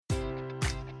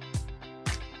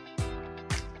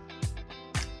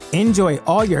Enjoy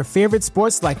all your favorite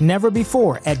sports like never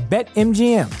before at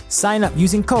BetMGM. Sign up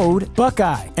using code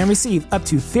Buckeye and receive up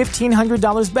to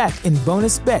 $1,500 back in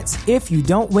bonus bets if you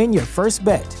don't win your first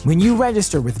bet. When you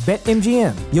register with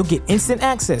BetMGM, you'll get instant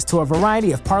access to a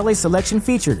variety of parlay selection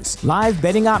features, live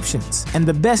betting options, and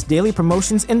the best daily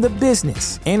promotions in the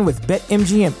business. And with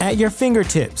BetMGM at your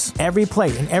fingertips, every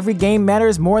play and every game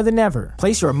matters more than ever.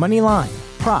 Place your money line,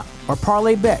 prop, or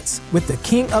parlay bets with the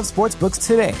king of sportsbooks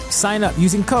today. Sign up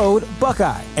using code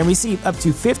Buckeye and receive up to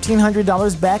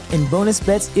 $1,500 back in bonus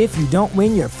bets if you don't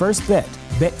win your first bet.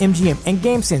 BetMGM and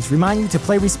GameSense remind you to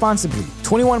play responsibly.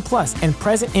 21 plus and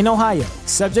present in Ohio,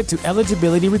 subject to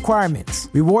eligibility requirements.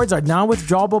 Rewards are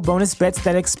non-withdrawable bonus bets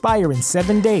that expire in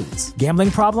 7 days. Gambling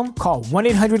problem? Call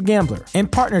 1-800-GAMBLER. In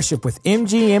partnership with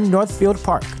MGM Northfield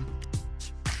Park.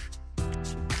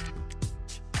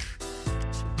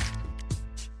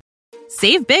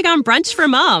 Save big on brunch for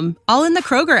mom, all in the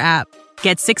Kroger app.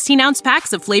 Get 16-ounce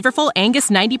packs of flavorful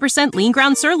Angus 90% lean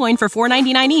ground sirloin for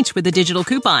 $4.99 each with a digital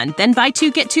coupon. Then buy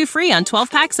 2, get 2 free on 12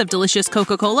 packs of delicious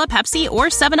Coca-Cola, Pepsi, or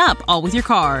 7-Up, all with your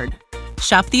card.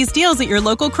 Shop these deals at your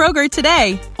local Kroger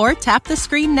today, or tap the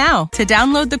screen now to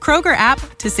download the Kroger app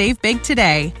to save big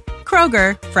today.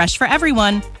 Kroger, fresh for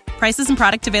everyone. Prices and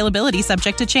product availability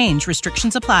subject to change.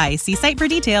 Restrictions apply. See site for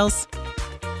details.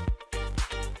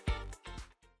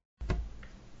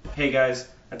 Hey guys,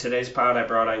 on today's pod I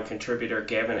brought on contributor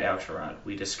Gavin Axelrod.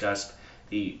 We discussed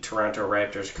the Toronto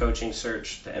Raptors coaching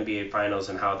search, the NBA Finals,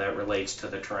 and how that relates to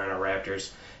the Toronto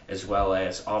Raptors, as well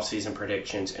as off-season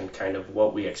predictions and kind of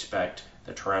what we expect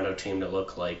the Toronto team to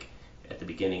look like at the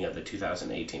beginning of the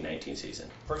 2018-19 season.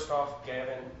 First off,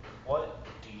 Gavin, what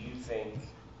do you think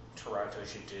Toronto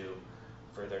should do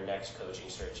for their next coaching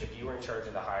search? If you were in charge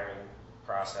of the hiring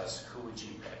process, who would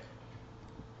you pick?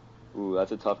 Ooh,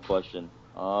 that's a tough question.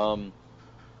 I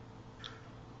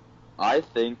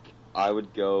think I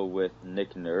would go with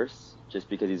Nick Nurse, just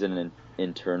because he's an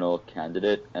internal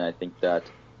candidate, and I think that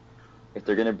if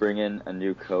they're going to bring in a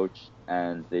new coach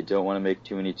and they don't want to make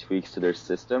too many tweaks to their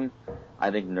system,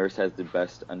 I think Nurse has the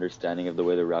best understanding of the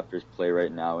way the Raptors play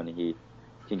right now, and he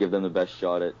can give them the best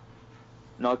shot at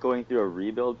not going through a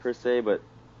rebuild per se, but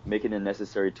making the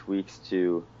necessary tweaks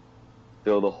to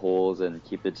fill the holes and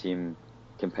keep the team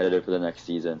competitive for the next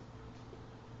season.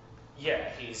 Yeah,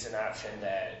 he's an option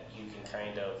that you can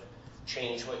kind of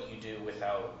change what you do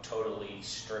without totally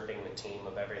stripping the team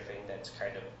of everything that's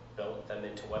kind of built them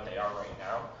into what they are right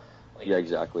now. Like, yeah,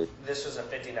 exactly. This was a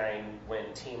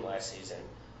 59-win team last season.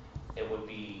 It would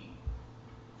be,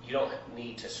 you don't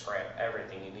need to scrap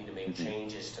everything. You need to make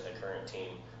changes to the current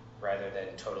team rather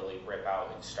than totally rip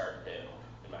out and start new,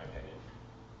 in my opinion.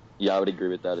 Yeah, I would agree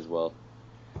with that as well.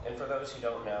 And for those who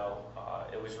don't know,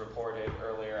 it was reported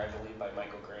earlier, I believe by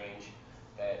Michael Grange,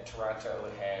 that Toronto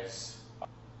has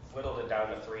whittled it down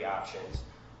to 3 options.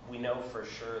 We know for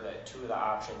sure that 2 of the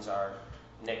options are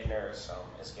Nick Nurse,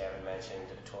 as Gavin mentioned,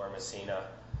 Tor Messina,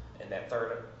 and that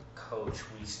third coach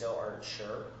we still aren't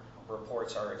sure.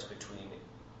 Reports are it's between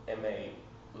Ime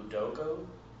Udoka,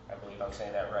 I believe I'm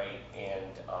saying that right,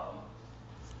 and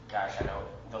I know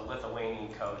the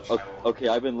Lithuanian coach. Okay,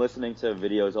 I've been listening to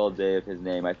videos all day of his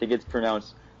name. I think it's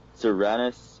pronounced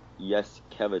Cyranis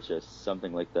Jaskevičius,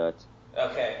 something like that.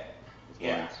 Okay,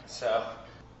 yeah. So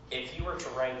if you were to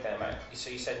rank them, so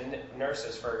you said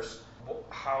Nurses first.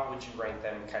 How would you rank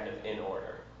them kind of in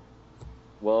order?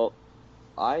 Well,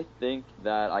 I think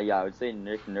that, I would say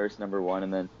Nick Nurse number 1,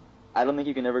 and then I don't think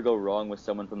you can ever go wrong with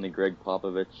someone from the Greg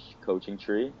Popovich coaching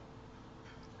tree.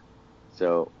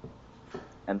 So,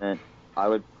 and then I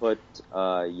would put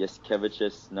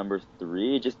Jaskevičius number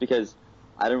 3, just because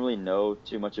I don't really know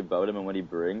too much about him and what he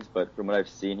brings, but from what I've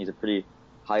seen, he's a pretty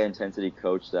high-intensity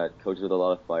coach that coaches with a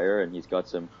lot of fire, and he's got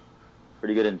some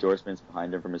pretty good endorsements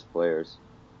behind him from his players.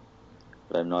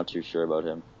 But I'm not too sure about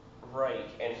him. Right,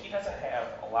 and he doesn't have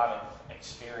a lot of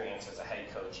experience as a head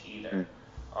coach either.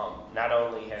 Not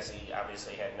only has he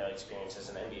obviously had no experience as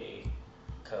an NBA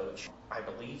coach, I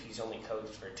believe he's only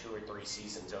coached for 2 or 3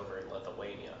 seasons over in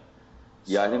Lithuania.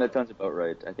 Yeah, I think that sounds about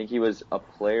right. I think he was a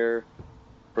player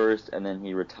first, and then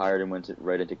he retired and went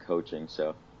right into coaching.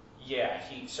 So. Yeah,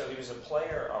 he was a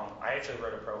player. I actually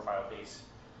wrote a profile piece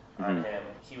on him.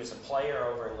 He was a player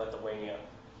over in Lithuania.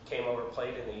 Came over,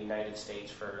 played in the United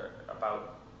States for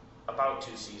about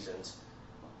 2 seasons.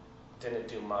 Didn't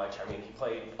do much. I mean, he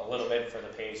played a little bit for the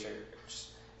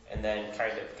Pacers, and then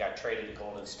kind of got traded to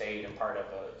Golden State and part of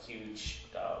a huge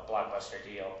blockbuster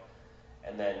deal,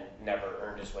 and then never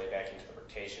earned his way back into the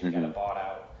rotation. Got bought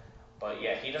out. But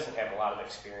yeah, he doesn't have a lot of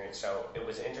experience. So it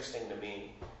was interesting to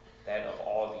me that of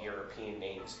all the European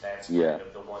names, that's kind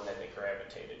of the one that they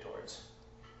gravitated towards.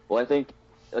 Well, I think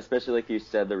especially like you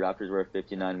said, the Raptors were a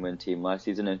 59-win team last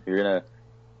season. If you're going to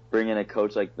bring in a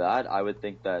coach like that, I would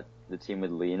think that the team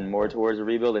would lean more towards a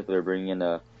rebuild if they're bringing in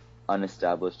a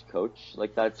unestablished coach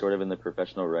like that, sort of in the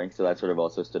professional ranks. So that sort of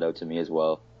also stood out to me as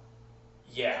well.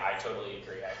 Yeah, I totally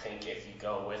agree. I think if you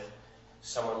go with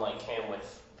someone like him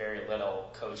with very little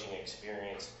coaching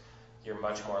experience, you're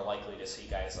much more likely to see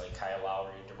guys like Kyle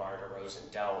Lowry, DeMar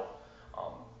DeRozan dealt,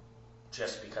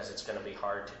 just because it's going to be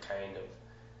hard to kind of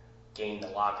gain the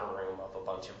locker room of a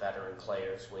bunch of veteran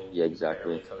players when you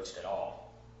barely coached at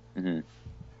all. Mm-hmm.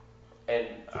 And,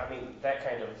 I mean, that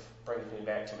kind of brings me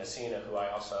back to Messina, who I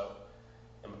also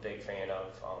am a big fan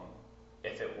of.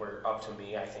 If it were up to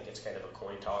me, I think it's kind of a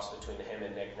coin toss between him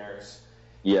and Nick Nurse.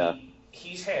 Yeah.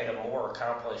 He's had a more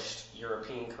accomplished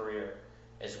European career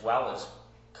as well as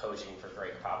coaching for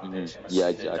Greg Popovich. Mm-hmm. Yeah,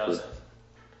 exactly. Doesn't.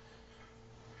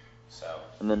 So.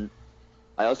 And then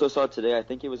I also saw today, I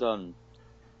think it was on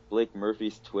Blake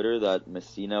Murphy's Twitter, that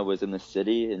Messina was in the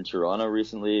city in Toronto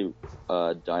recently,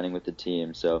 dining with the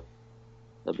team. So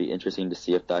it'll be interesting to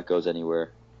see if that goes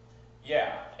anywhere.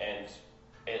 Yeah, and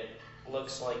it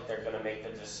looks like they're going to make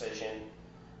the decision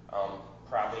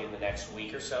probably in the next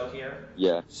week or so here.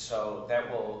 Yeah. So that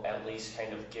will at least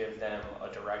kind of give them a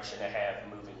direction to have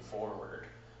moving forward.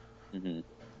 Mm-hmm.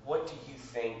 What do you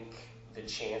think the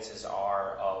chances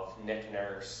are of Nick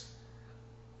Nurse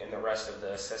and the rest of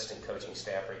the assistant coaching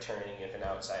staff returning if an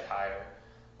outside hire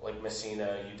like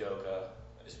Messina, Udoka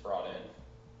is brought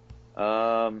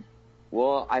in?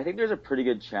 Well, I think there's a pretty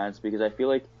good chance because I feel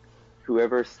like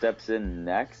whoever steps in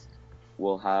next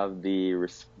will have the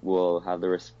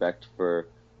respect for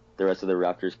the rest of the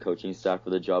Raptors coaching staff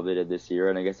for the job they did this year,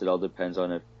 and I guess it all depends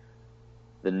on if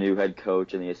the new head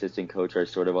coach and the assistant coach are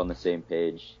sort of on the same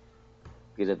page.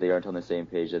 Because if they aren't on the same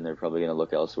page, then they're probably going to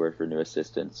look elsewhere for new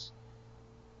assistants.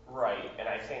 Right, and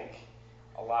I think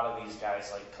a lot of these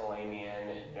guys like Kalamian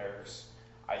and Nurse,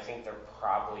 I think they're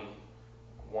probably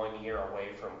 1 year away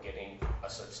from getting a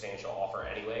substantial offer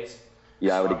anyways.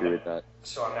 Yeah, I would agree with that.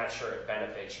 So I'm not sure it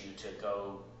benefits you to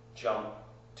go jump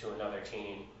to another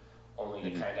team only to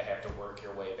kind of have to work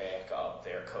your way back up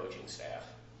their coaching staff.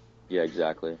 Yeah,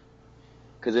 exactly.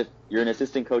 Because if you're an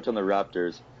assistant coach on the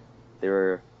Raptors, they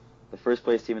were the first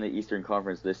place team in the Eastern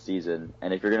Conference this season,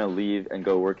 and if you're going to leave and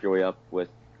go work your way up with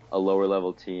a lower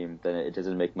level team, then it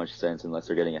doesn't make much sense unless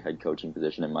they're getting a head coaching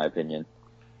position, in my opinion.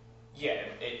 Yeah,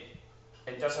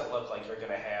 it doesn't look like you're going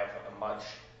to have a much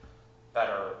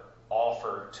better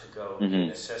offer to go be an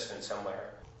assistant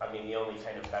somewhere. I mean, the only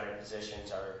kind of better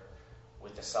positions are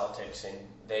with the Celtics, and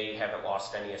they haven't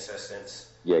lost any assistants.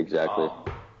 Yeah, exactly.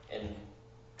 In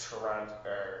Toronto,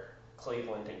 or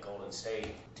Cleveland, and Golden State.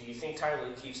 Do you think Ty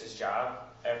Lue keeps his job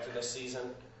after this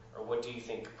season? Or what do you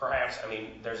think? Perhaps, I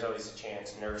mean, there's always a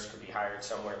chance Nurse could be hired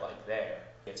somewhere like there.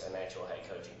 It's an actual head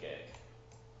coaching gig.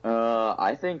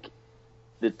 I think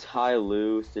the Ty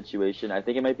Lue situation, I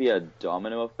think it might be a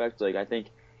domino effect. Like, I think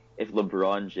if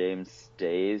LeBron James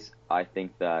stays, I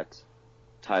think that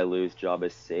Ty Lue's job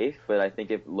is safe. But I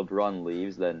think if LeBron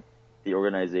leaves, then the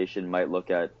organization might look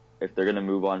at, if they're going to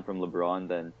move on from LeBron,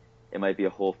 then it might be a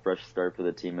whole fresh start for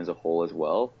the team as a whole as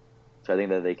well. So I think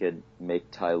that they could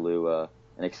make Ty Lue an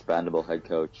expandable head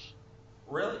coach.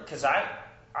 Really? Because I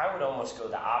would almost go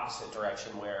the opposite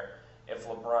direction, where if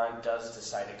LeBron does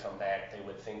decide to come back, they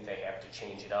would think they have to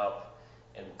change it up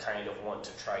and kind of want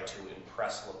to try to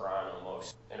impress LeBron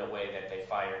almost in a way that they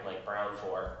fired Mike Brown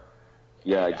for.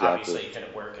 Yeah, and exactly. Obviously it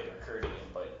didn't work in recruiting him,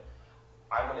 but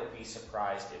I wouldn't be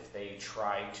surprised if they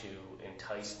try to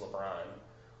entice LeBron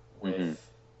with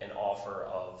an offer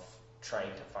of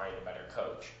trying to find a better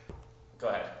coach. Go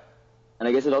ahead. And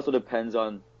I guess it also depends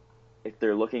on if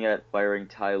they're looking at firing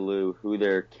Ty Lue, who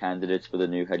their candidates for the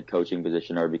new head coaching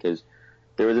position are, because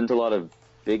there isn't a lot of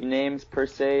big names per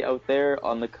se out there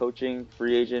on the coaching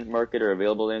free agent market or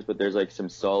available names, but there's like some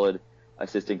solid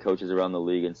assistant coaches around the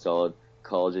league and solid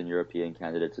college and European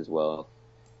candidates as well.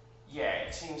 Yeah,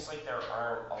 it seems like there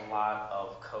aren't a lot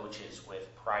of coaches with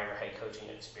prior head coaching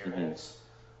experience.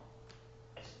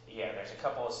 Yeah, there's a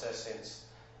couple assistants.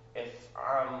 If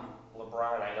I'm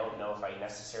LeBron, I don't know if I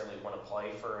necessarily want to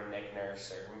play for a Nick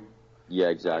Nurse or... Yeah,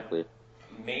 exactly.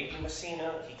 Maybe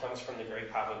Messina. He comes from the Greg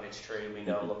Popovich tree. We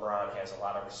know LeBron has a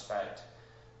lot of respect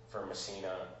for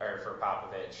Messina, or for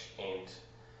Popovich, and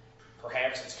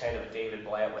perhaps it's kind of a David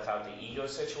Blatt without the ego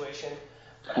situation.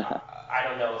 But I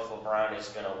don't know if LeBron is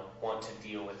going to want to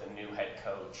deal with a new head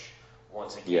coach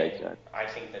once again. Yeah, exactly. I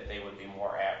think that they would be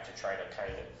more apt to try to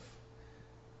kind of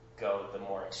go the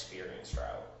more experienced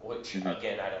route, which,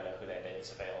 again, I don't know who that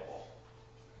is available.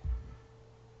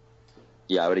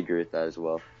 Yeah, I would agree with that as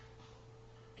well.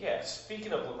 Yeah,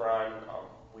 speaking of LeBron,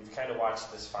 we've kind of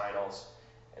watched this finals,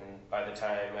 and by the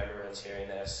time everyone's hearing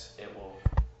this, it will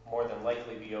more than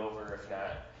likely be over. If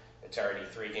not, it's already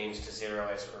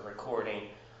 3-0 as we're recording.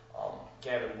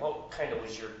 Gavin, what kind of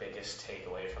was your biggest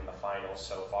takeaway from the finals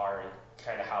so far, and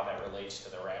kind of how that relates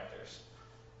to the Raptors?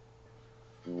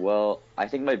 Well, I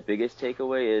think my biggest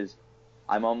takeaway is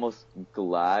I'm almost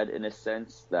glad in a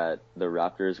sense that the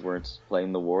Raptors weren't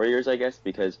playing the Warriors, I guess,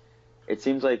 because it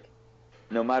seems like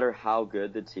no matter how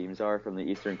good the teams are from the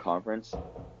Eastern Conference,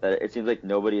 that it seems like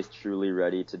nobody is truly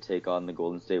ready to take on the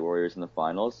Golden State Warriors in the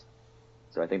finals.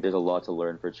 So I think there's a lot to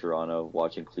learn for Toronto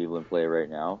watching Cleveland play right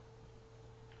now.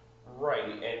 Right,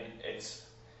 and it's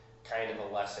kind of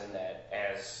a lesson that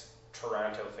as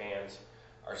Toronto fans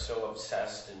are so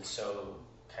obsessed and so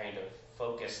kind of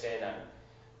focused in on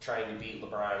trying to beat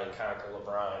LeBron and conquer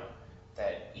LeBron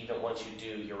that even once you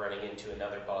do, you're running into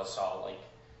another buzzsaw. Like,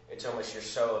 it's almost you're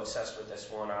so obsessed with this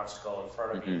one obstacle in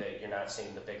front of you that you're not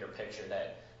seeing the bigger picture,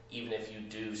 that even if you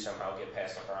do somehow get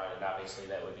past LeBron, and obviously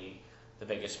that would be the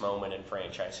biggest moment in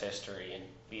franchise history and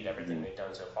beat everything they've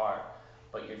done so far,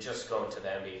 but you're just going to the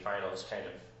NBA Finals kind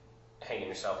of hanging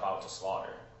yourself out to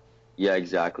slaughter. Yeah,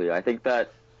 exactly. I think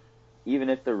that even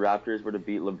if the Raptors were to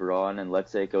beat LeBron and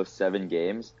let's say it goes 7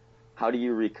 games, how do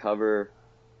you recover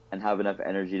and have enough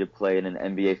energy to play in an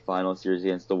NBA Final series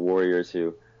against the Warriors,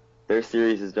 who their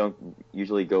series don't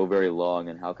usually go very long,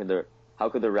 and how could the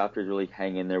Raptors really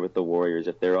hang in there with the Warriors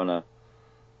if they're on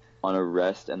a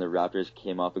rest and the Raptors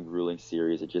came off a grueling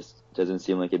series? It just doesn't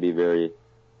seem like it'd be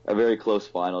a very close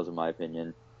finals in my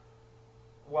opinion.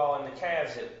 Well, in the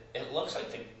Cavs, it looks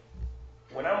like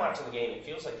when I'm watching the game, it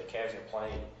feels like the Cavs are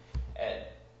playing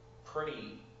at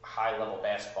pretty high-level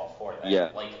basketball for that. Yeah.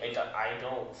 Like, I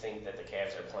don't think that the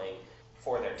Cavs are playing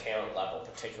for their talent level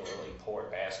particularly poor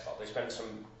basketball. There's been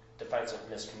some defensive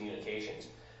miscommunications,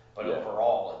 but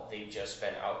overall, they've just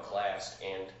been outclassed,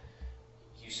 and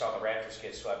you saw the Raptors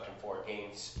get swept in 4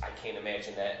 games. I can't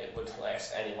imagine that it would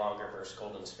last any longer versus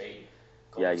Golden State.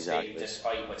 Exactly. State,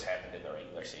 despite what's happened in the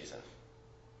regular season.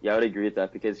 Yeah, I would agree with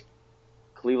that, because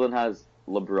Cleveland has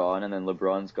LeBron, and then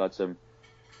LeBron's got some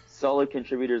solid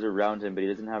contributors around him, but he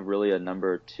doesn't have really a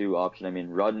number 2 option. I mean,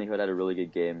 Rodney Hood had a really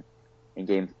good game in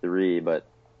Game 3, but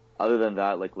other than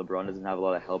that, like, LeBron doesn't have a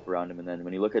lot of help around him. And then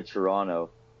when you look at Toronto,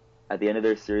 at the end of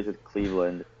their series with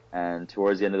Cleveland and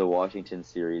towards the end of the Washington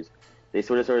series, they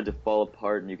sort of started to fall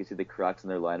apart, and you can see the cracks in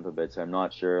their lineup a bit. So I'm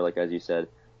not sure, like as you said,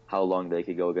 how long they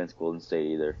could go against Golden State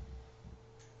either.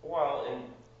 Well, and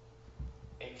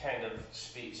it kind of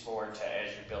speaks more to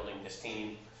as you're building this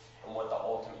team and what the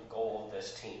ultimate goal of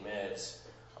this team is.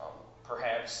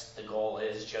 Perhaps the goal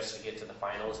is just to get to the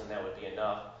finals, and that would be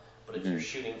enough. But if you're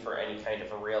shooting for any kind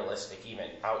of a realistic, even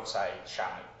outside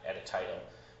shot at a title,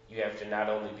 you have to not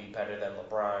only be better than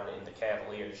LeBron and the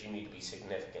Cavaliers, you need to be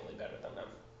significantly better than them.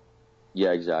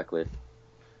 Yeah, exactly.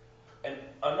 And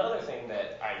another thing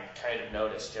that I kind of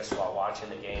noticed just while watching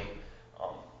the game,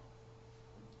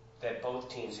 that both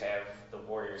teams have, the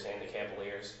Warriors and the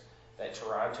Cavaliers, that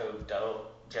Toronto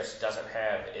doesn't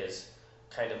have is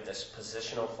kind of this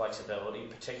positional flexibility,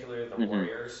 particularly the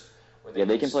Warriors. Where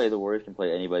the Warriors can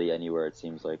play anybody anywhere, it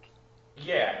seems like.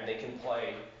 Yeah, and they can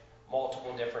play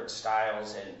multiple different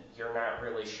styles, and you're not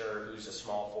really sure who's a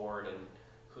small forward and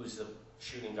who's the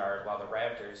shooting guard, while the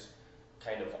Raptors,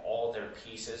 kind of all their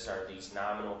pieces are these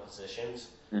nominal positions,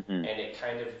 and it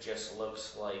kind of just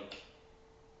looks like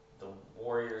the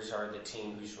Warriors are the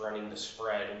team who's running the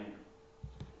spread, and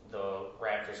the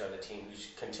Raptors are the team who's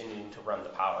continuing to run the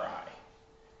power high.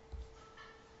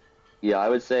 Yeah, I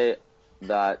would say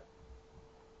that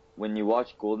when you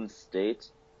watch Golden State,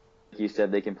 like you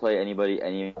said, they can play anybody,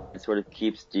 it sort of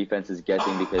keeps defenses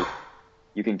guessing, because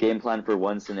you can game plan for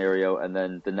one scenario, and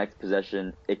then the next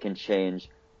possession, it can change.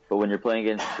 But when you're playing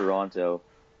against Toronto,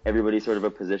 everybody's sort of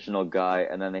a positional guy,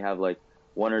 and then they have like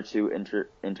 1 or 2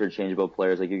 interchangeable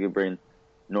players. Like, you could bring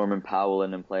Norman Powell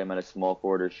in and play him at a small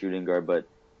forward or shooting guard, but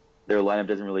their lineup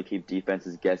doesn't really keep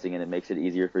defenses guessing, and it makes it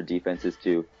easier for defenses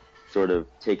to sort of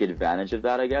take advantage of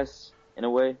that, I guess, in a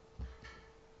way.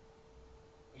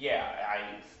 Yeah,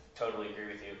 I totally agree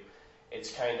with you.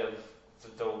 It's kind of,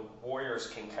 the Warriors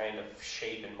can kind of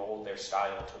shape and mold their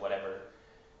style to whatever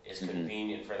is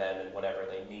convenient for them and whatever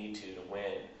they need to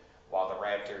win, while the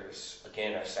Raptors,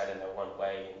 again, are set in their one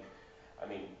way. And I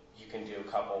mean, you can do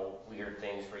a couple weird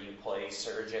things where you play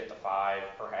Serge at the 5,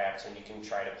 perhaps, and you can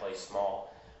try to play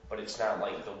small, but it's not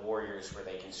like the Warriors where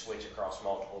they can switch across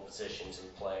multiple positions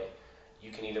and play.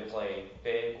 You can either play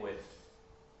big with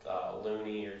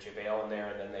Looney or JaVale in there,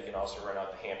 and then they can also run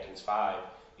out the Hamptons 5.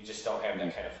 You just don't have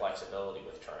that kind of flexibility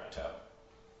with Toronto.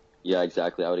 Yeah,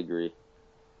 exactly. I would agree.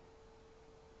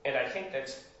 And I think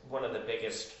that's one of the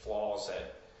biggest flaws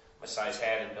that Masai's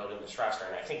had in building this roster,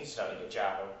 and I think he's done a good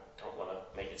job. I don't want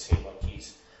to make it seem like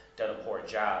he's done a poor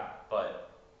job, but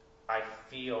I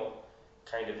feel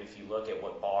kind of if you look at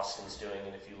what Boston's doing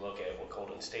and if you look at what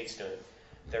Golden State's doing,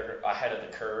 they're ahead of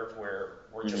the curve where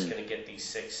we're just going to get these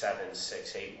 6'7",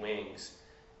 6'8" wings,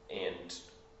 and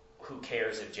who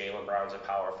cares if Jaylen Brown's a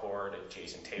power forward, if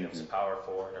Jason Tatum's a power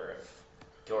forward, or if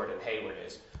Gordon Hayward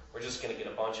is. We're just going to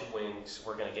get a bunch of wings.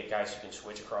 We're going to get guys who can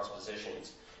switch across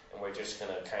positions, and we're just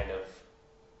going to kind of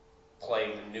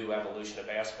play the new evolution of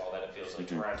basketball that it feels like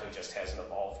Toronto just hasn't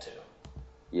evolved to.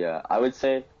 Yeah, I would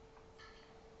say,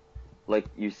 like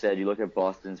you said, you look at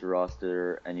Boston's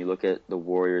roster and you look at the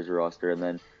Warriors roster, and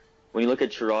then when you look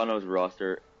at Toronto's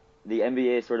roster, the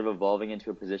NBA is sort of evolving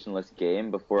into a positionless game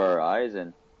before our eyes,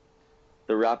 and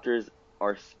the Raptors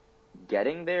are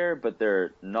getting there, but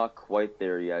they're not quite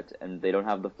there yet, and they don't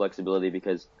have the flexibility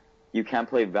because you can't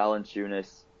play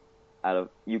Valanciunas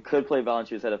you could play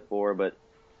Valanciunas at a 4, but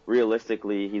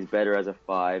realistically he's better as a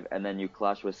 5, and then you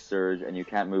clash with Serge and you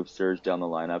can't move Serge down the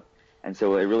lineup. And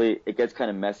so it gets kind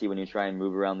of messy when you try and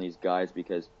move around these guys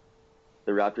because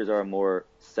the Raptors are a more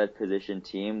set position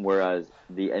team, whereas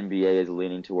the NBA is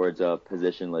leaning towards a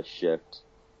positionless shift.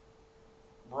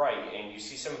 Right, and you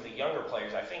see some of the younger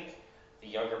players. I think the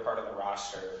younger part of the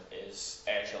roster is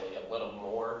actually a little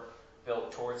more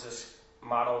built towards this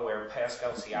model where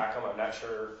Pascal Siakam, I'm not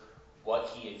sure what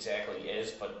he exactly is,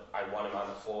 but I want him on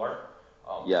the floor.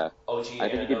 OG, I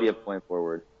think he could be a point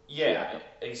forward. Yeah,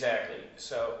 exactly.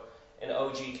 So, and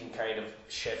OG can kind of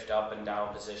shift up and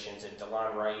down positions. And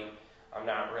DeLon Wright, I'm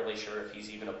not really sure if he's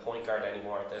even a point guard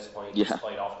anymore at this point. He's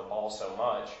played off the ball so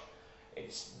much.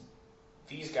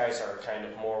 These guys are kind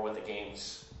of more what the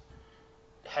game's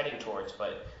heading towards,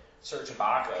 but Serge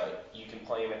Ibaka, you can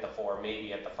play him at the 4,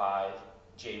 maybe at the 5.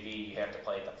 JV, you have to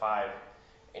play at the 5,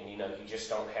 and you just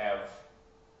don't have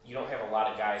a lot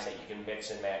of guys that you can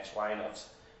mix and match lineups,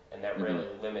 and that really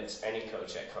limits any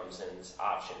coach that comes in's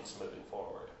options moving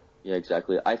forward. Yeah,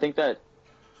 exactly. I think that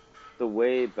the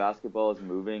way basketball is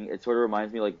moving, it sort of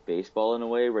reminds me like baseball in a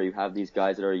way, where you have these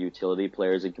guys that are utility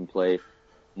players and can play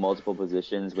multiple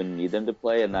positions when you need them to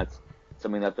play, and that's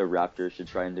something that the Raptors should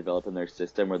try and develop in their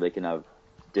system, where they can have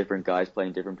different guys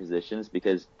playing different positions,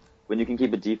 because when you can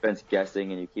keep a defense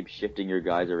guessing and you keep shifting your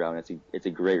guys around, it's a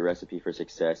great recipe for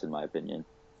success, in my opinion.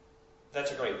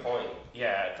 That's a great point.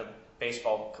 Yeah, the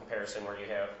baseball comparison where you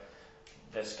have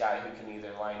this guy who can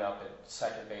either line up at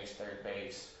second base, third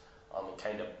base, and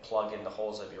kind of plug in the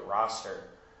holes of your roster.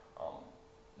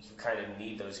 You kind of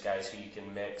need those guys who you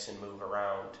can mix and move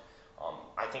around.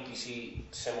 I think you see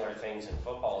similar things in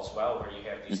football as well, where you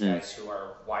have these guys who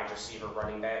are wide receiver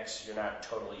running backs. You're not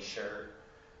totally sure,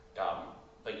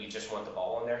 but you just want the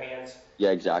ball in their hands.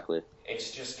 Yeah, exactly. It's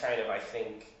just kind of, I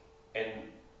think, and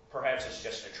perhaps it's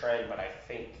just a trend, but I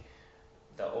think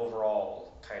the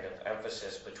overall kind of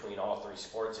emphasis between all three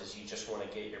sports is you just want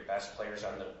to get your best players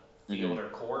on the field or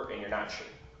court, and you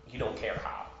don't care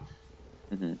how.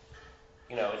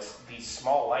 It's these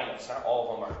small lineups. Not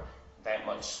all of them are that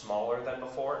much smaller than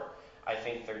before. I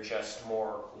think they're just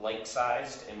more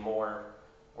light-sized and more,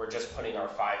 we're just putting our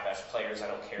 5 best players. I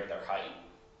don't care their height.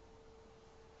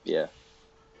 Yeah.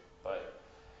 But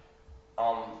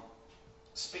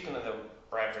speaking of the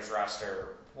Raptors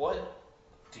roster, what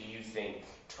do you think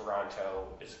Toronto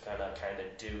is going to kind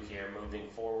of do here moving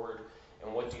forward?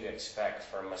 And what do you expect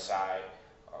from Masai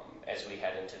as we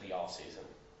head into the offseason?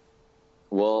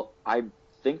 Well, I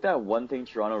think that one thing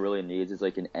Toronto really needs is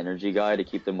like an energy guy to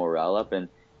keep the morale up, and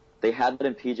they had that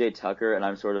in PJ Tucker, and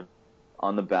I'm sort of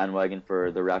on the bandwagon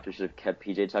for the Raptors should have kept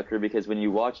PJ Tucker, because when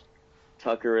you watch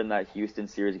Tucker in that Houston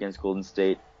series against Golden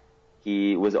State,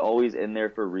 he was always in there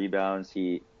for rebounds.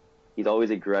 He's always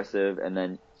aggressive, and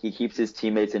then he keeps his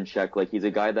teammates in check. Like, he's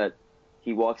a guy that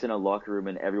he walks in a locker room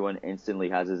and everyone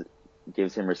instantly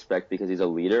gives him respect because he's a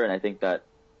leader. And I think that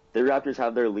the Raptors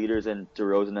have their leaders in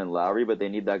DeRozan and Lowry, but they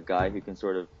need that guy who can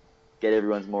sort of get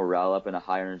everyone's morale up, and a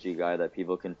high energy guy that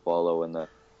people can follow when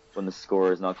the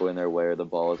score is not going their way or the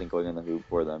ball isn't going in the hoop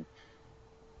for them.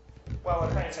 Well,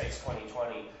 in hindsight, it's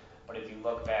 2020, but if you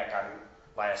look back on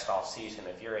last offseason,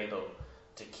 if you're able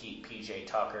to keep PJ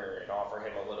Tucker and offer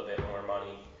him a little bit more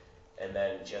money and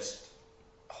then just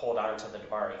hold on to the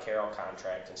DeMarre Carroll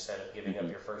contract instead of giving up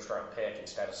your first-round pick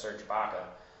instead of Serge Ibaka,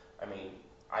 I mean,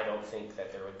 I don't think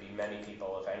that there would be many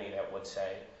people, if any, that would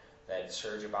say that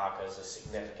Serge Ibaka is a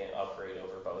significant upgrade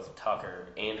over both Tucker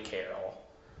and Carroll.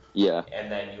 Yeah.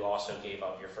 And then you also gave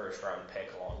up your first-round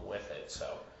pick along with it. So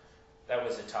that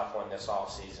was a tough one this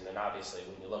offseason. And obviously,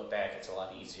 when you look back, it's a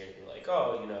lot easier to be like,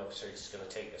 oh, Serge is going to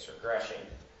take this regression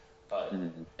but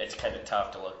it's kind of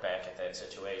tough to look back at that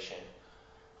situation.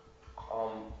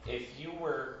 If you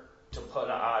were to put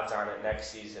odds on it next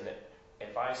season,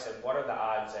 if I said, what are the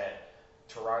odds that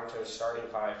Toronto's starting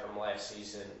five from last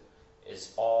season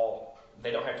is all,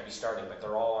 they don't have to be starting, but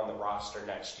they're all on the roster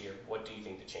next year, what do you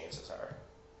think the chances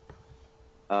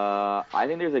are? I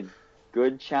think there's a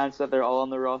good chance that they're all on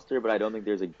the roster, but I don't think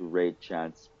there's a great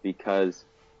chance because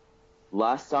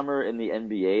last summer in the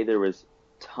NBA there was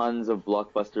tons of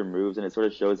blockbuster moves, and it sort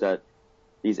of shows that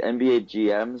these NBA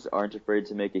GMs aren't afraid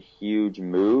to make a huge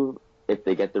move if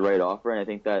they get the right offer. And I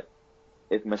think that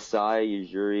if Masai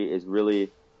Ujiri is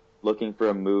really looking for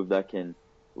a move that can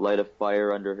light a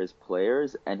fire under his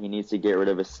players and he needs to get rid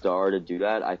of a star to do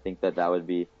that, I think that would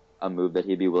be a move that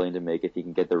he'd be willing to make if he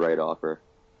can get the right offer.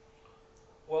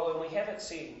 Well, and we haven't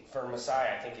seen, for Masai,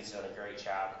 I think he's done a great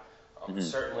job.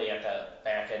 Certainly at the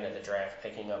back end of the draft,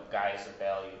 picking up guys of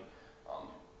value.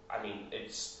 I mean,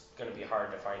 it's going to be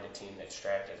hard to find a team that's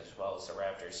drafted as well as the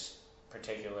Raptors,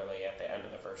 particularly at the end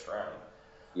of the first round.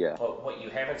 Yeah. But what you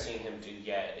haven't seen him do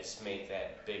yet is make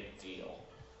that big deal.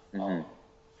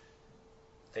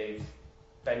 They've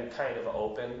been kind of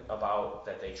open about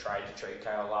that they tried to trade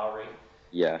Kyle Lowry.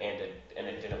 Yeah. And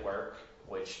it didn't work,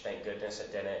 which thank goodness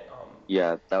it didn't.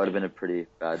 Yeah, that would have been a pretty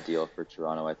bad deal for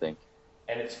Toronto, I think.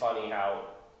 And it's funny how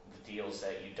the deals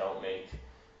that you don't make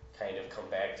kind of come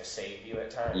back to save you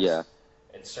at times. Yeah.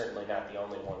 It's certainly not the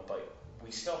only one, but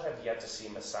we still have yet to see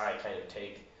Masai kind of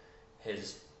take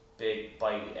his big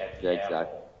bite at the apple.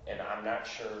 Exactly. And I'm not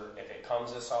sure if it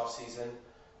comes this offseason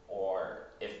or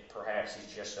if perhaps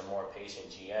he's just a more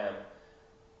patient GM.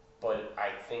 But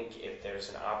I think if there's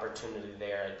an opportunity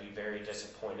there, I'd be very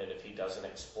disappointed if he doesn't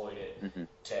exploit it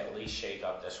to at least shake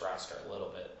up this roster a little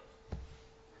bit.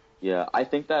 Yeah, I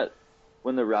think that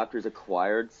when the Raptors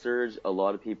acquired Serge, a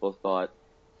lot of people thought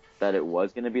that it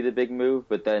was going to be the big move,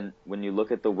 but then when you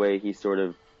look at the way he sort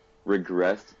of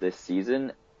regressed this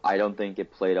season, I don't think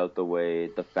it played out the way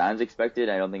the fans expected.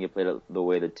 I don't think it played out the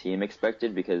way the team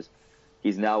expected because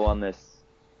he's now on this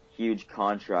huge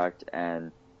contract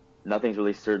and nothing's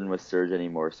really certain with Serge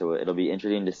anymore. So it'll be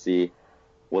interesting to see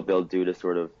what they'll do to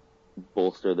sort of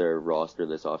bolster their roster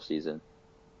this offseason.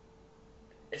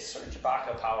 Is Serge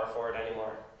Ibaka power forward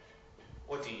anymore?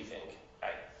 What do you think?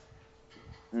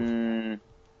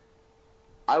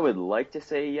 I would like to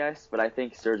say yes, but I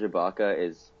think Serge Ibaka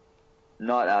is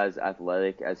not as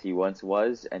athletic as he once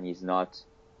was, and he's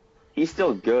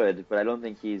still good, but I don't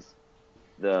think he's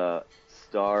the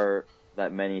star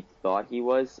that many thought he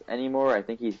was anymore. I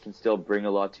think he can still bring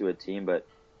a lot to a team, but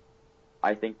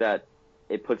I think that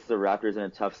it puts the Raptors in a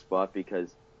tough spot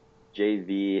because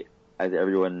JV, as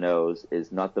everyone knows,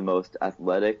 is not the most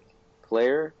athletic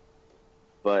player,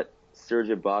 but Serge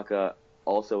Ibaka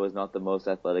also is not the most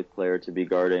athletic player to be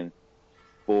guarding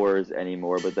fours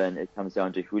anymore, but then it comes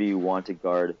down to who do you want to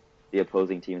guard the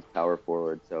opposing team's power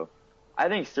forward. So I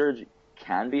think Serge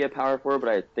can be a power forward, but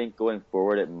I think going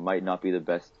forward it might not be the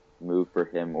best move for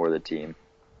him or the team.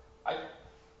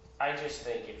 I just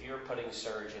think if you're putting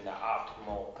Serge in the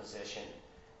optimal position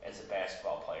as a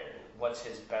basketball player, what's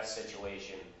his best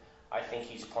situation? I think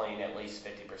he's playing at least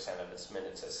 50% of his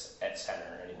minutes at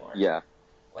center anymore. Yeah.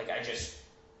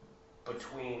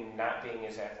 Between not being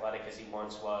as athletic as he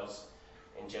once was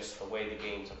and just the way the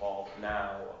game's evolved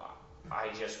now, I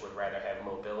just would rather have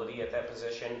mobility at that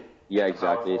position. Yeah,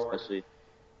 exactly.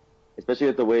 Especially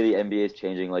with the way the NBA is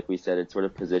changing, like we said, it's sort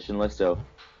of positionless. So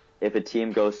if a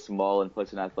team goes small and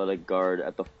puts an athletic guard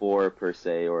at the 4 per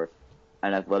se, or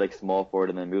an athletic small forward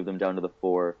and then move them down to the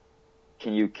 4,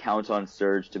 can you count on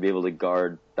Serge to be able to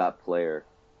guard that player?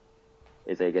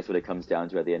 Is I guess what it comes down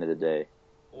to at the end of the day.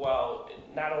 Well,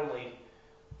 not only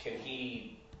can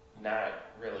he not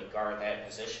really guard that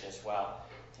position as well,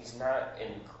 he's not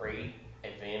in great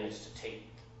advantage to take.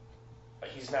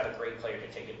 He's not a great player to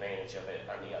take advantage of it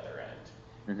on the other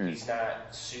end. He's not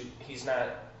a skilled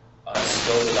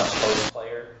enough post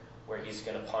player where he's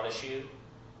going to punish you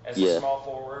as a small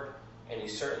forward, and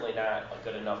he's certainly not a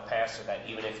good enough passer that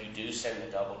even if you do send the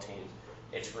double team,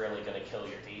 it's really going to kill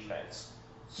your defense.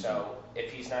 So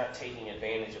if he's not taking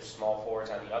advantage of small forwards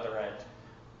on the other end,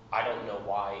 I don't know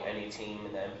why any team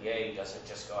in the NBA doesn't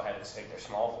just go ahead and stick their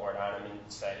small forward on him and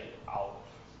say, I'll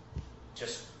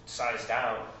just size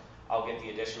down, I'll get the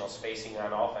additional spacing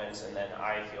on offense, and then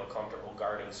I feel comfortable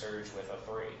guarding Serge with a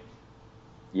 3.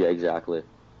 Yeah, exactly.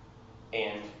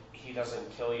 And he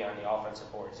doesn't kill you on the offensive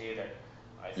boards either.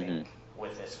 I think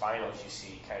with this finals, you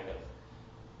see kind of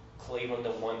Cleveland,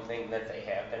 the one thing that they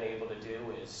have been able to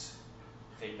do is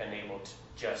they've been able to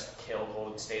just kill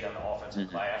Golden State on the offensive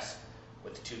glass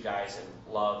with the 2 guys in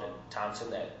Love and Thompson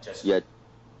that just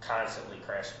constantly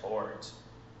crash boards.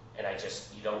 And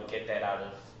you don't get that out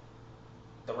of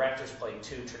the Raptors. Play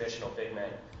two traditional big men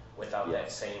without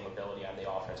that same ability on the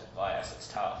offensive glass. It's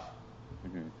tough.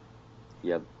 Mm-hmm.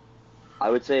 Yep. I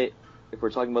would say if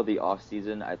we're talking about the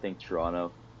offseason, I think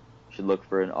Toronto should look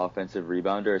for an offensive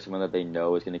rebounder or someone that they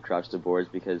know is going to crash the boards,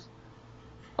 because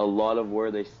a lot of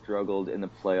where they struggled in the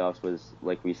playoffs was,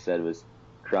 like we said, was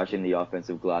crashing the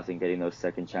offensive glass and getting those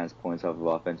second chance points off of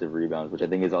offensive rebounds, which I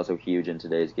think is also huge in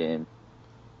today's game.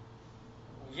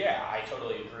 Yeah, I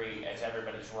totally agree. As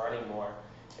everybody's running more,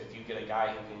 if you get a guy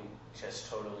who can just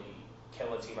totally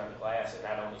kill a team on the glass, it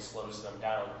not only slows them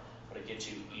down, but it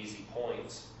gets you easy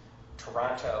points.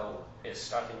 Toronto is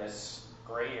stuck in this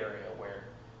gray area where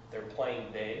they're playing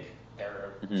big.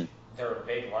 They're a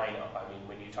big lineup. I mean,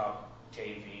 when you talk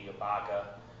JV, Ibaka,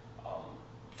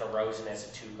 DeRozan as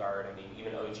a two guard. I mean,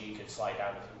 even OG could slide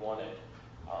down if he wanted.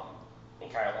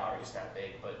 And Kyle Lowry's not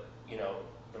big, but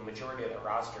the majority of the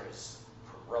roster is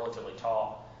relatively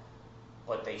tall,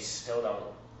 but they still don't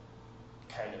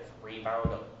kind of rebound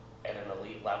at an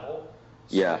elite level.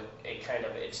 So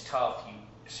it's tough. You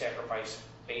sacrifice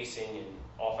spacing and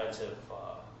offensive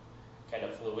kind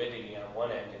of fluidity on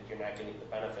one end, and you're not getting the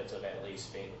benefits of at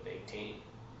least being a big team.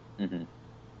 Mm-hmm.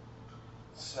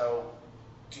 So,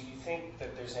 do you think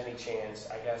that there's any chance?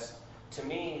 I guess to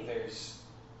me, there's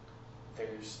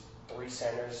three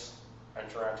centers on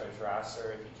Toronto's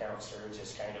roster if you count Serge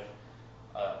as kind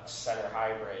of a center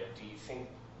hybrid. Do you think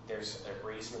there's a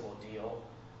reasonable deal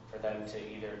for them to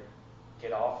either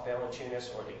get off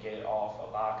Valanciunas or to get off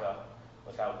Ibaka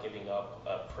without giving up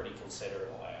a pretty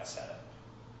considerable asset?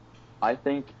 I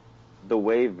think the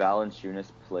way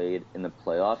Valanciunas played in the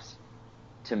playoffs,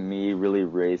 to me, really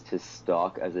raised his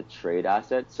stock as a trade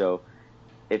asset. So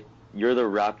if you're the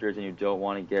Raptors and you don't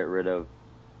want to get rid of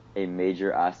a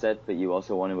major asset, but you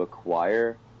also want to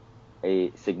acquire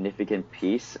a significant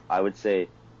piece, I would say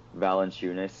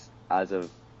Valanciunas, as of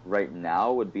right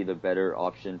now, would be the better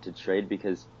option to trade,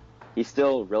 because he's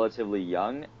still relatively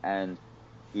young and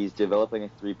he's developing a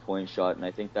three-point shot, and I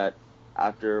think that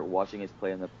after watching his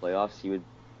play in the playoffs, he would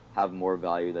have more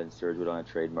value than Serge would on a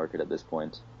trade market at this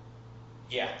point.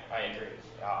 Yeah, I agree.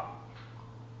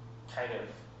 Kind of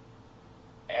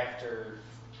after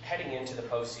heading into the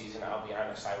postseason, I'll be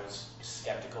honest, I was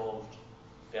skeptical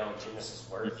of Valanciunas'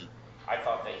 worth. I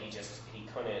thought that he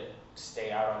couldn't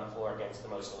stay out on the floor against the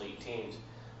most elite teams.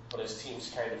 But as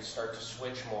teams kind of start to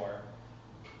switch more,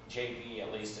 JB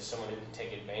at least is someone who can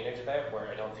take advantage of that, where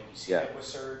I don't think you see that with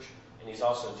Serge. And he's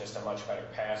also just a much better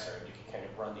passer, and you can kind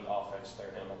of run the offense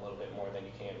through him a little bit more than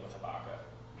you can with Ibaka.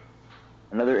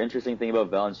 Another interesting thing about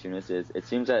Valanciunas is it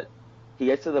seems that he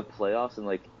gets to the playoffs and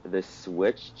like the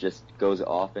switch just goes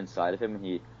off inside of him, and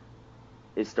he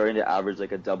is starting to average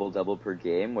like a double-double per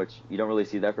game, which you don't really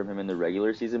see that from him in the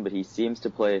regular season, but he seems to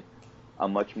play a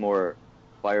much more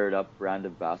fired up brand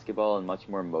of basketball and much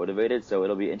more motivated. So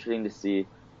it'll be interesting to see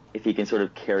if he can sort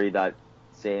of carry that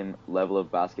same level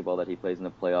of basketball that he plays in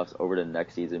the playoffs over to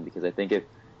next season, because I think if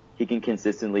he can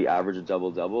consistently average a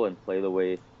double-double and play the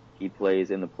way he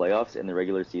plays in the playoffs in the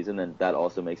regular season, then that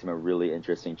also makes him a really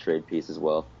interesting trade piece as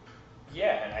well.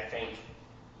 Yeah, and I think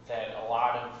that a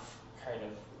lot of kind of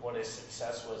what his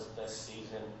success was this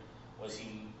season was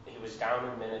he was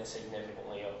down in minutes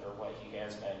significantly over what he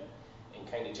has been,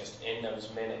 and kind of just in those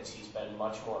minutes he's been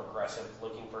much more aggressive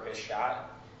looking for his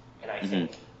shot. And I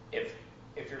think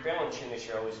if you're Valanciunas,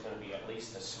 you're always going to be at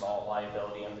least a small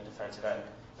liability on the defensive end.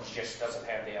 He just doesn't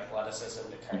have the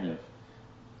athleticism to kind of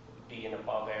be an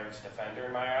above-average defender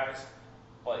in my eyes.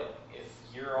 But if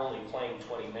you're only playing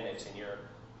 20 minutes and you're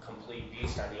a complete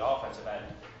beast on the offensive end,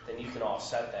 then you can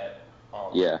offset that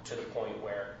to the point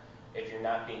where if you're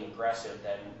not being aggressive,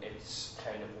 then it's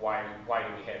kind of why do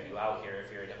we have you out here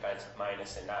if you're a defensive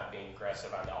minus and not being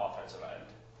aggressive on the offensive end?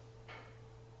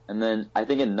 And then I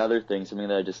think another thing, something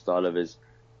that I just thought of, is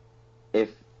if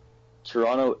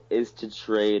Toronto is to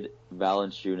trade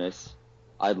Valanciunas,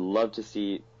 I'd love to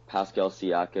see Pascal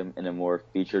Siakam in a more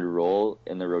featured role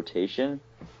in the rotation,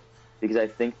 because I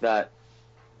think that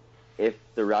if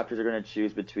the Raptors are going to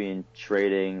choose between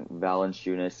trading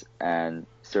Valanciunas and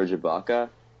Serge Ibaka,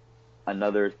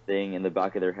 another thing in the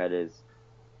back of their head is,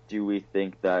 do we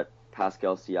think that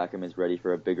Pascal Siakam is ready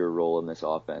for a bigger role in this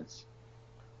offense?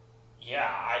 Yeah,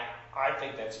 I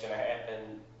think that's going to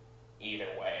happen either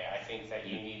way. I think that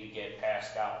you need to get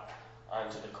Pascal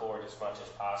onto the court as much as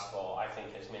possible. I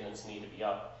think his minutes need to be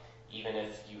up, even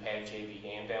if you have JV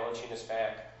and Valanciunas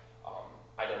back.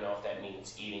 I don't know if that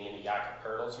means eating into Jakob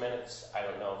Poeltl's minutes. I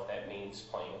don't know if that means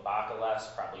playing Ibaka less,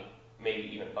 probably maybe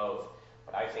even both.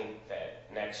 But I think that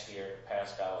next year,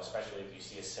 Pascal, especially if you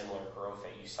see a similar growth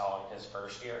that you saw in his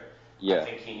first year, I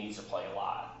think he needs to play a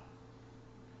lot.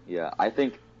 Yeah, I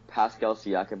think Pascal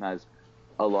Siakam has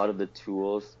a lot of the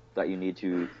tools that you need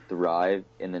to thrive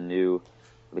in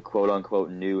the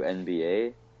quote-unquote new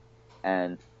NBA,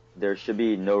 and there should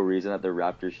be no reason that the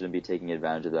Raptors shouldn't be taking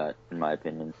advantage of that, in my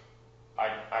opinion.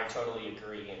 I totally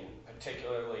agree, and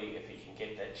particularly if he can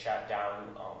get that shot down,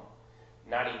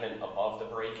 not even above the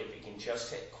break, if he can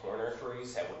just hit corner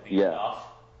threes, that would be enough.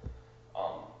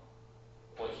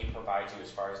 What he provides you as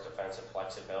far as defensive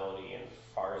flexibility and as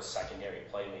far as secondary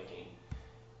playmaking,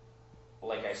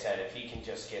 like I said, if he can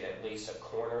just get at least a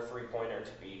corner three-pointer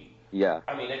to be,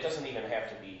 I mean, it doesn't even have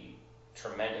to be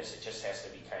tremendous. It just has to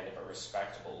be kind of a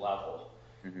respectable level.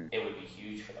 It would be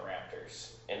huge for the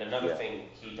Raptors. And another thing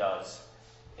he does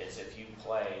is if you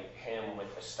play him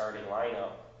with the starting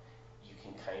lineup, you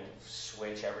can kind of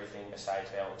switch everything besides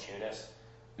Valanciunas.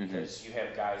 Because you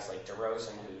have guys like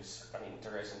DeRozan,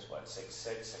 DeRozan's what,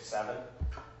 6'6", 6'7"?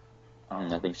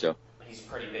 I think so. He's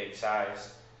pretty big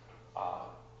size.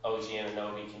 OG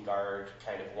Anunoby can guard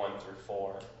kind of 1 through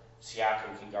 4.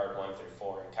 Siakam can guard 1 through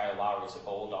 4. And Kyle Lowry's a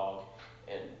bulldog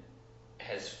and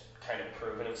has kind of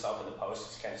proven himself in the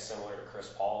post. It's kind of similar to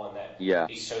Chris Paul in that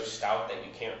he's so stout that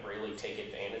you can't really take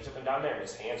advantage of him down there, and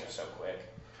his hands are so quick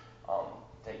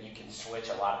that you can switch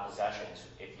a lot of possessions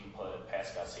if you put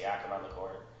Pascal Siakam on the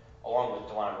court, along with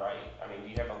DeLon Wright. I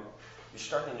mean, you're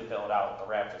starting to build out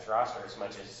the Raptors roster as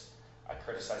much as I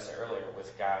criticized it earlier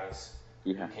with guys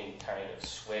who can kind of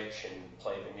switch and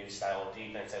play the new style of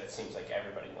defense that it seems like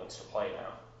everybody wants to play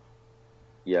now.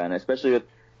 Yeah, and especially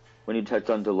when you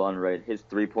touched on DeLon Wright, his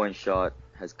three-point shot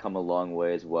has come a long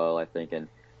way as well, I think, and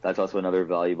that's also another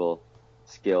valuable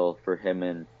skill for him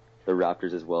and the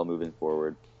Raptors as well moving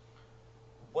forward.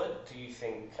 What do you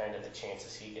think kind of the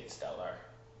chances he gets dealt are?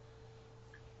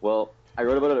 Well, I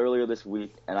wrote about it earlier this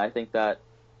week, and I think that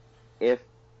if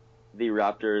the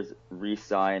Raptors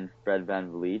re-sign Fred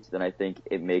VanVleet, then I think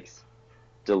it makes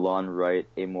DeLon Wright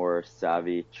a more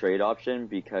savvy trade option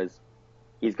because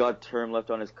he's got term left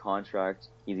on his contract,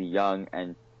 he's young,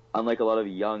 and unlike a lot of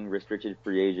young restricted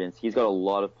free agents, he's got a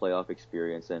lot of playoff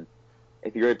experience. And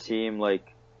if you're a team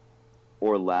like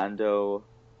Orlando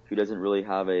who doesn't really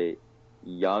have a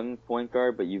young point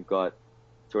guard, but you've got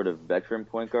sort of veteran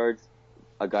point guards,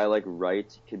 a guy like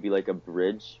Wright could be like a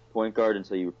bridge point guard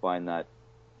until you find that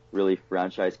really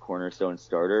franchise cornerstone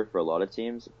starter for a lot of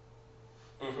teams.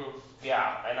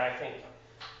 Yeah, and I think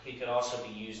he could also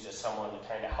be used as someone to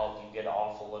kind of help you get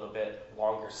off a little bit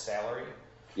longer salary.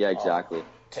 Yeah, exactly.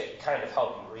 To kind of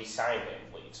help you re-sign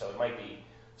VanVleet. So it might be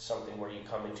something where you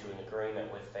come into an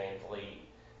agreement with VanVleet,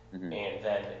 and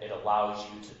then it allows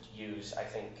you to use, I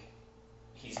think,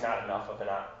 he's not enough of an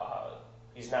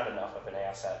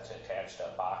asset to attach to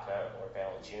Ibaka or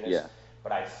Valanciunas. Yeah.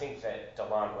 But I think that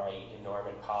DeLon Wright and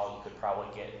Norman Powell, you could probably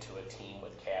get into a team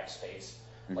with cap space.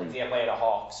 Like the Atlanta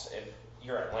Hawks, if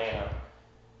you're Atlanta,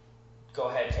 go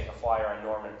ahead and take a flyer on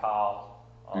Norman Powell,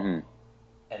 and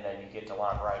then you get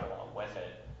DeLon Wright along with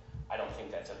it. I don't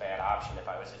think that's a bad option if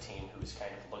I was a team who's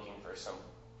kind of looking for some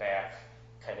backcourt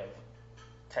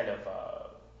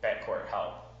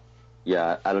help.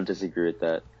 Yeah, I don't disagree with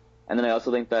that. And then I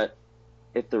also think that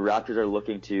if the Raptors are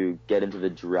looking to get into the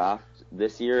draft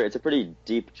this year, it's a pretty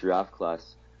deep draft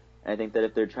class. And I think that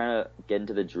if they're trying to get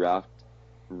into the draft,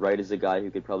 Wright is a guy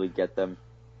who could probably get them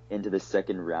into the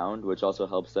second round, which also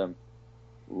helps them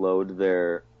load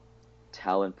their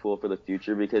talent pool for the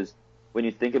future. Because when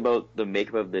you think about the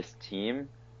makeup of this team,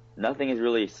 nothing is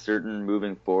really certain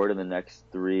moving forward in the next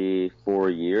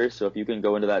 3-4 years. So if you can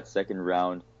go into that second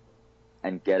round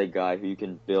and get a guy who you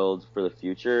can build for the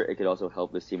future, it could also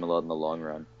help this team a lot in the long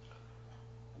run.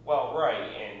 Well, right,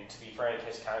 and to be frank,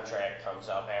 his contract comes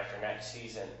up after next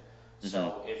season.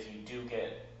 So if you do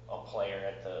get a player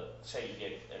at say you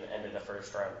get an end of the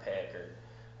first round pick or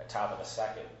a top of the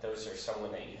second, those are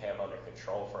someone that you have under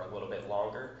control for a little bit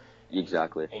longer.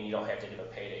 Exactly. And you don't have to give a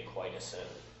payday quite as soon.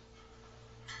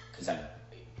 Because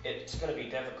it's going to be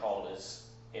difficult is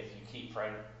if you keep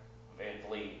Fred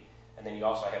VanVleet and then you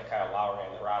also have Kyle Lowry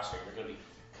on the roster, you're going to be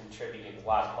contributing a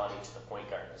lot of money to the point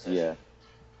guard position. Yeah.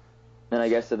 And I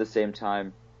guess at the same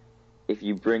time, if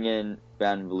you bring in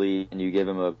VanVleet and you give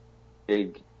him a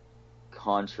big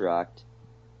contract,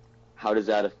 how does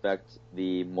that affect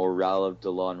the morale of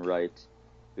DeLon Wright,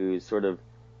 who's sort of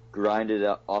grinded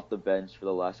off the bench for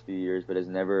the last few years, but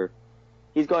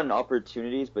he's gotten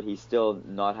opportunities, but he's still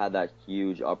not had that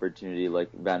huge opportunity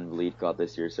like VanVleet got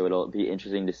this year. So it'll be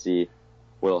interesting to see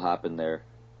what'll happen there.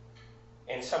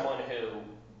 And someone who,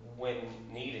 when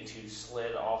needed to,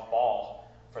 slid off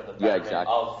ball for the betterment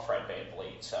exactly. of Fred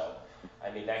VanVleet. So,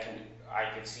 I mean, I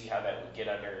could see how that would get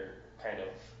under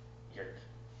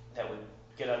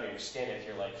your skin if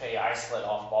you're like, hey, I slid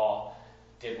off ball,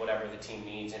 did whatever the team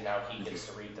needs, and now he gets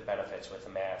to reap the benefits with a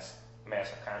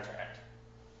massive contract.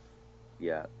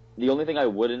 Yeah. The only thing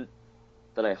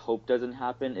that I hope doesn't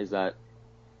happen is that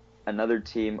another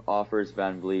team offers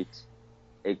VanVleet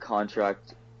a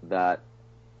contract that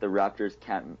the Raptors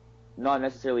not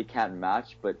necessarily can't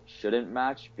match, but shouldn't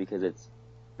match because it's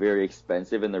very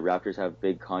expensive and the Raptors have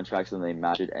big contracts and they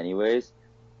match it anyways,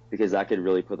 because that could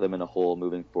really put them in a hole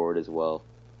moving forward as well.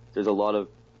 There's a lot of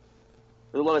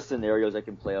scenarios that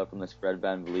can play out from this Fred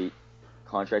VanVleet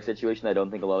contract situation I don't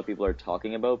think a lot of people are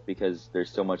talking about because there's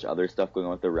so much other stuff going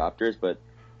on with the Raptors, but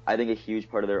I think a huge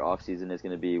part of their offseason is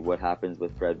going to be what happens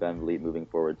with Fred VanVleet moving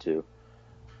forward too.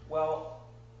 Well,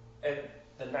 and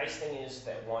the nice thing is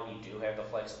that, one, you do have the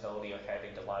flexibility of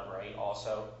having DeLon Wright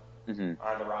also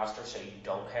on the roster, so you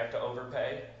don't have to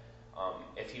overpay.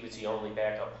 If he was the only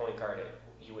backup point guard,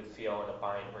 you would feel in a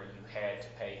bind where you had to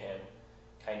pay him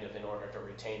kind of in order to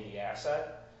retain the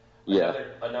asset. Yeah.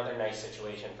 Another nice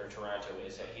situation for Toronto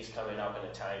is that he's coming up in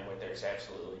a time where there's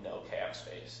absolutely no cap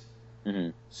space.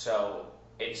 So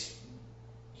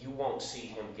you won't see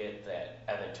him get that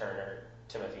Evan Turner,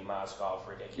 Timothy Mozgov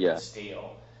ridiculous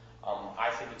deal. I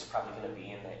think it's probably going to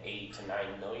be in the $8 to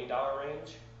 $9 million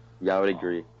range. Yeah, I would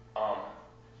agree.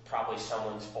 Probably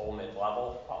someone's full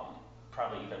mid-level,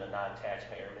 probably even a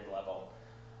non-taxpayer mid-level.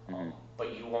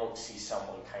 But you won't see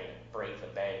someone kind of break the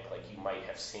bank like you might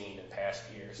have seen in past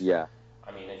years. Yeah.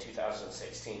 I mean, in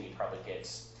 2016, he probably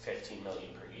gets $15 million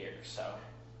per year. So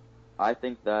I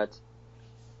think that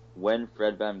when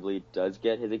Fred VanVleet does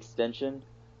get his extension,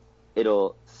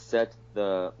 it'll set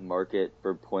the market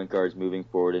for point guards moving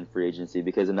forward in free agency,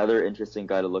 because another interesting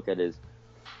guy to look at is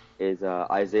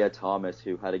Isaiah Thomas,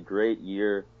 who had a great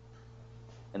year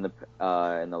in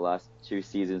the last 2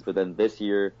 seasons, but then this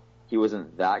year he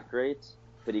wasn't that great,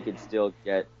 but he could still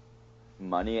get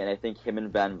money, and I think him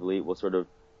and VanVleet will sort of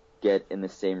get in the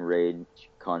same range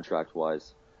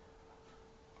contract-wise.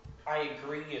 I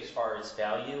agree as far as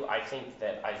value. I think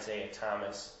that Isaiah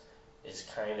Thomas is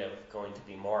kind of going to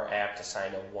be more apt to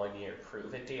sign a 1-year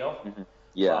prove-it deal.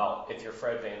 Yeah. Well, if you're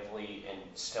Fred VanVleet and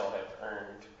still have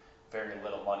earned very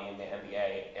little money in the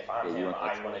NBA, if I'm him,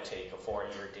 I want to take a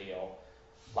 4-year deal,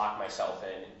 lock myself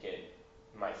in, and get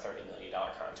my $30 million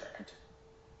contract.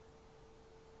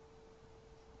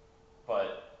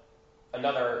 But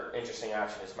another interesting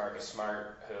option is Marcus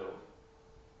Smart,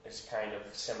 who is kind of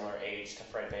similar age to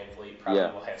Fred VanVleet, probably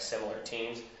will have similar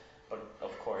teams, but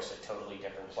of course a totally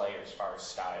different player as far as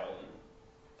style and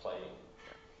playing.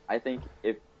 I think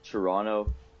if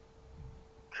Toronto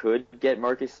could get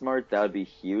Marcus Smart, that would be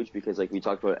huge, because like we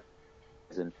talked about,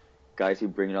 and guys who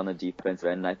bring it on the defensive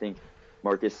end, and I think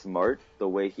Marcus Smart, the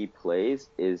way he plays,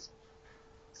 is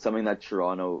something that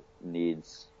Toronto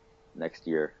needs next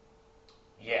year.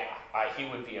 Yeah, he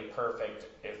would be a perfect,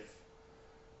 if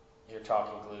you're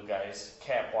talking glue guys,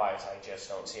 cap-wise, I just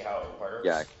don't see how it works.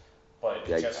 Yeah. But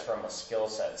just from a skill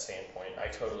set standpoint, I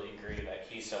totally agree that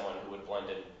he's someone who would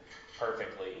blend in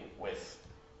perfectly with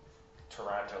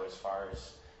Toronto as far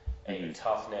as a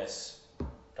toughness,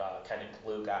 kind of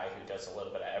glue guy who does a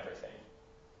little bit of everything.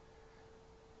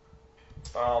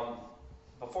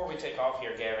 Before we take off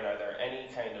here, Gavin, are there any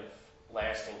kind of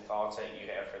lasting thoughts that you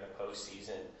have for the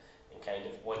postseason and kind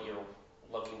of what you're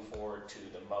looking forward to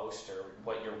the most, or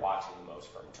what you're watching the most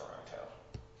from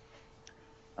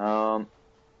Toronto?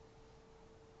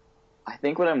 I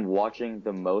think what I'm watching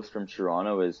the most from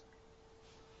Toronto is,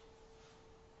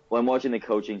 well, I'm watching the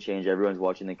coaching change. Everyone's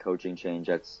watching the coaching change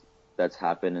that's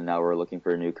happened, and now we're looking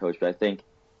for a new coach. But I think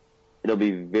it'll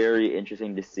be very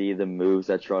interesting to see the moves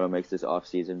that Toronto makes this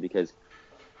offseason, because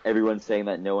everyone's saying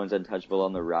that no one's untouchable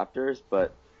on the Raptors,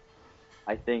 but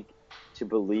I think to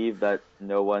believe that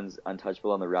no one's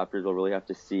untouchable on the Raptors, we'll really have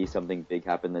to see something big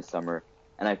happen this summer.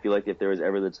 And I feel like if there was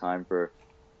ever the time for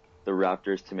the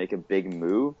Raptors to make a big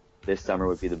move, this summer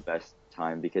would be the best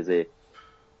time, because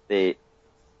they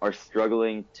are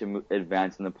struggling to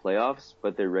advance in the playoffs,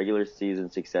 but their regular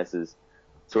season success is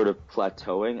sort of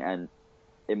plateauing, and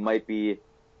it might be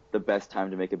the best time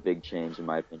to make a big change, in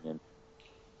my opinion.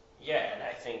 Yeah, and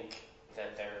I think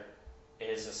that there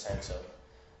is a sense of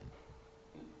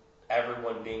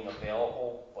everyone being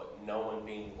available, but no one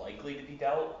being likely to be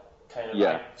dealt. Kind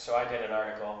of. So I did an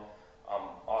article,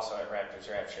 also at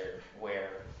Raptors Rapture,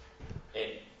 where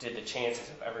it did the chances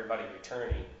of everybody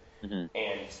returning,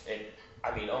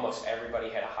 and almost everybody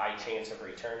had a high chance of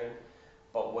returning.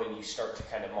 But when you start to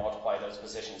kind of multiply those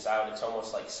positions out, it's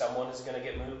almost like someone is going to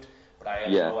get moved, but I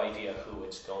have no idea who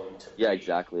it's going to be. Yeah,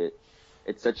 exactly.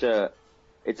 It's such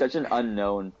an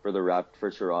unknown for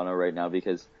for Toronto right now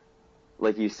because,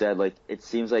 like you said, like it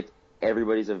seems like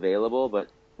everybody's available, but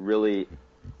really,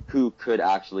 who could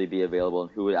actually be available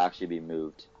and who would actually be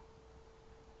moved?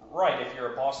 Right. If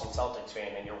you're a Boston Celtics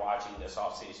fan and you're watching this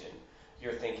offseason,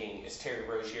 you're thinking, is Terry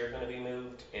Rozier going to be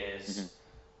moved?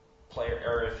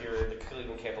 Or if you're the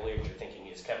Cleveland Cavaliers, you're thinking,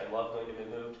 is Kevin Love going to be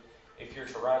moved? If you're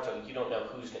Toronto, you don't know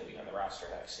who's going to be on the roster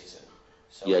next season.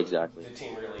 So yeah, exactly. The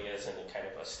team really is in kind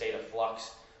of a state of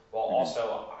flux. While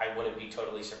also, I wouldn't be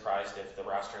totally surprised if the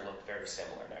roster looked very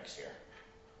similar next year.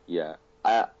 Yeah.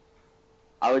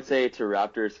 I would say to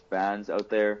Raptors fans out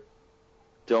there,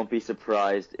 don't be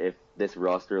surprised if this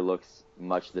roster looks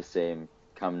much the same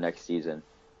come next season.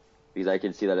 Because I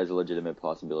can see that as a legitimate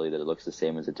possibility that it looks the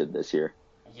same as it did this year.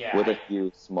 Yeah. With a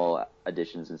few small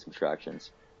additions and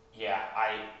subtractions. Yeah,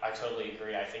 I totally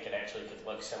agree. I think it actually could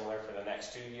look similar for the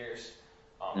next 2 years.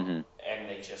 And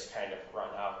they just kind of run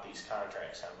out these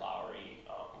contracts on Lowry,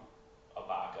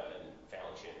 Ibaka, and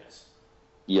Valanciunas.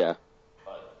 Yeah.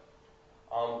 But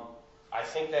I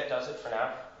think that does it for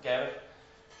now, Gavin.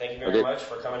 Thank you very much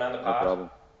for coming on the pod. No problem.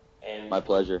 And my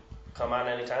pleasure. Come on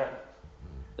anytime.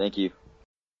 Thank you.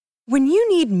 When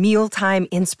you need mealtime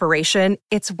inspiration,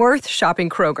 it's worth shopping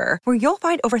Kroger, where you'll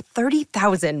find over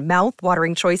 30,000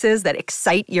 mouth-watering choices that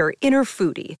excite your inner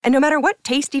foodie. And no matter what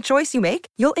tasty choice you make,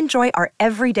 you'll enjoy our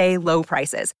everyday low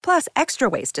prices, plus extra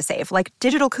ways to save, like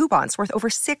digital coupons worth over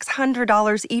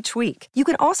 $600 each week. You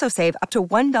can also save up to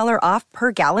 $1 off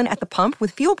per gallon at the pump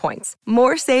with fuel points.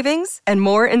 More savings and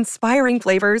more inspiring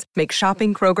flavors make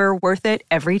shopping Kroger worth it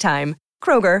every time.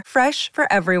 Kroger, fresh for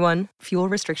everyone. Fuel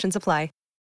restrictions apply.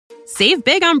 Save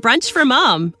big on brunch for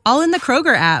mom, all in the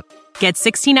Kroger app. Get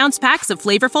 16-ounce packs of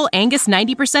flavorful Angus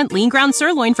 90% lean ground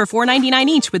sirloin for $4.99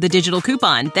 each with a digital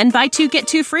coupon. Then buy 2, get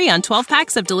 2 free on 12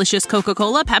 packs of delicious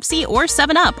Coca-Cola, Pepsi, or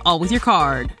 7-Up, all with your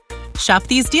card. Shop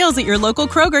these deals at your local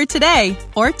Kroger today,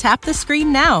 or tap the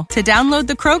screen now to download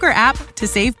the Kroger app to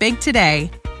save big today.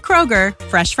 Kroger,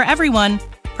 fresh for everyone.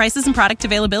 Prices and product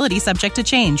availability subject to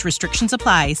change. Restrictions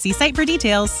apply. See site for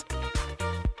details.